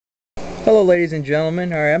Hello ladies and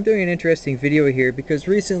gentlemen. Alright, I'm doing an interesting video here because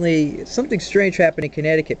recently something strange happened in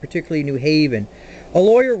Connecticut, particularly New Haven. A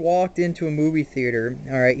lawyer walked into a movie theater.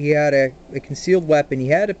 Alright, he had a concealed weapon. He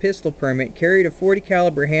had a pistol permit, carried a .40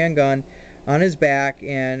 caliber handgun on his back,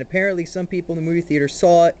 and apparently some people in the movie theater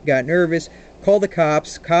saw it, got nervous, called the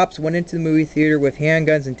cops. Cops went into the movie theater with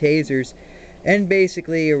handguns and tasers and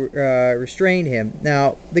basically restrained him.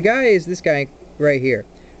 Now, the guy is this guy right here.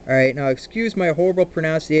 Alright, now excuse my horrible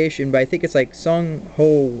pronunciation, but I think it's like Sung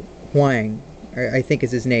Ho Hwang, I think is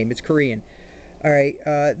his name. It's Korean. Alright,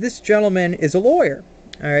 this gentleman is a lawyer.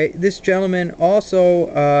 Alright, this gentleman also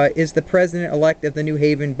is the president-elect of the New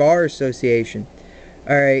Haven Bar Association.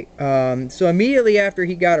 Alright, so immediately after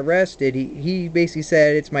he got arrested, he basically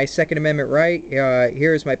said, it's my Second Amendment right,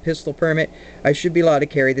 here's my pistol permit, I should be allowed to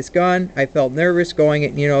carry this gun. I felt nervous going,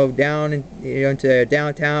 down into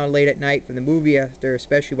downtown late at night from the movie after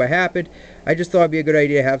especially what happened. I just thought it'd be a good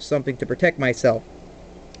idea to have something to protect myself.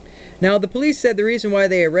 Now, the police said the reason why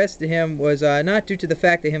they arrested him was not due to the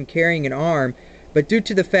fact of him carrying an arm, but due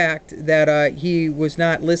to the fact that he was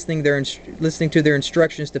not listening to their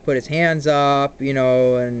instructions to put his hands up,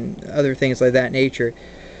 and other things like that nature.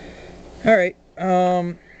 All right,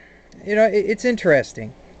 it's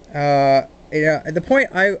interesting. The point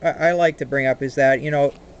I like to bring up is that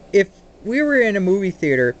if we were in a movie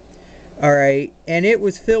theater, all right, and it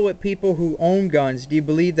was filled with people who own guns, do you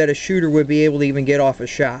believe that a shooter would be able to even get off a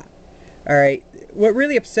shot? All right. What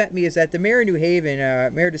really upset me is that the mayor of New Haven,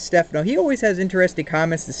 Mayor DeStefano, he always has interesting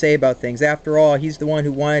comments to say about things. After all, he's the one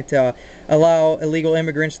who wanted to allow illegal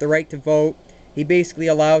immigrants the right to vote. He basically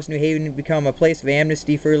allows New Haven to become a place of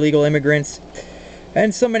amnesty for illegal immigrants.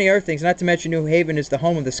 And so many other things, not to mention New Haven is the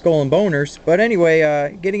home of the Skull and Boners. But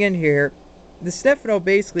anyway, getting in here, DeStefano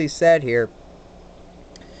basically said here,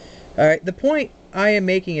 all right, the point I am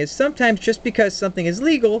making is sometimes just because something is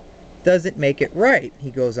legal doesn't make it right,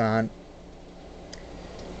 he goes on.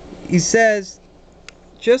 He says,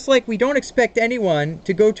 just like we don't expect anyone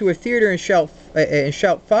to go to a theater and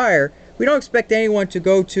shout fire, we don't expect anyone to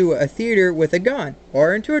go to a theater with a gun,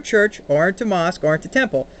 or into a church, or into a mosque, or into a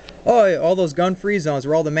temple. Oh, all those gun-free zones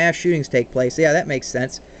where all the mass shootings take place. Yeah, that makes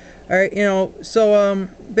sense. All right, so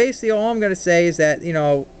basically all I'm going to say is that,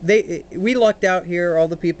 we lucked out here, all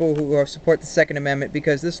the people who support the Second Amendment,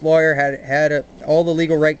 because this lawyer had all the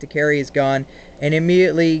legal right to carry his gun, and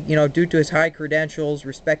immediately, due to his high credentials,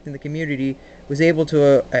 respecting the community, was able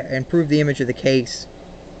to improve the image of the case.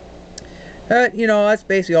 That's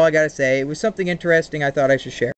basically all I got to say. It was something interesting I thought I should share.